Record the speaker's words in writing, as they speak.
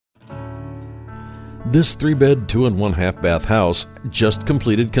This 3-bed, 2.5 bath house just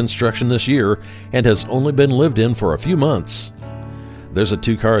completed construction this year and has only been lived in for a few months. There's a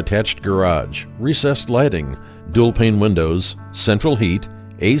 2-car attached garage, recessed lighting, dual-pane windows, central heat,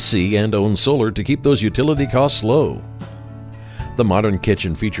 AC, and owns solar to keep those utility costs low. The modern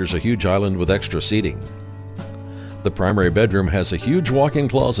kitchen features a huge island with extra seating. The primary bedroom has a huge walk-in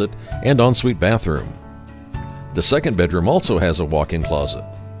closet and ensuite bathroom. The second bedroom also has a walk-in closet.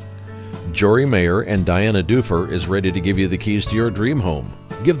 Jori Mayer and Diana Dufer is ready to give you the keys to your dream home.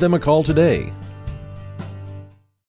 Give them a call today.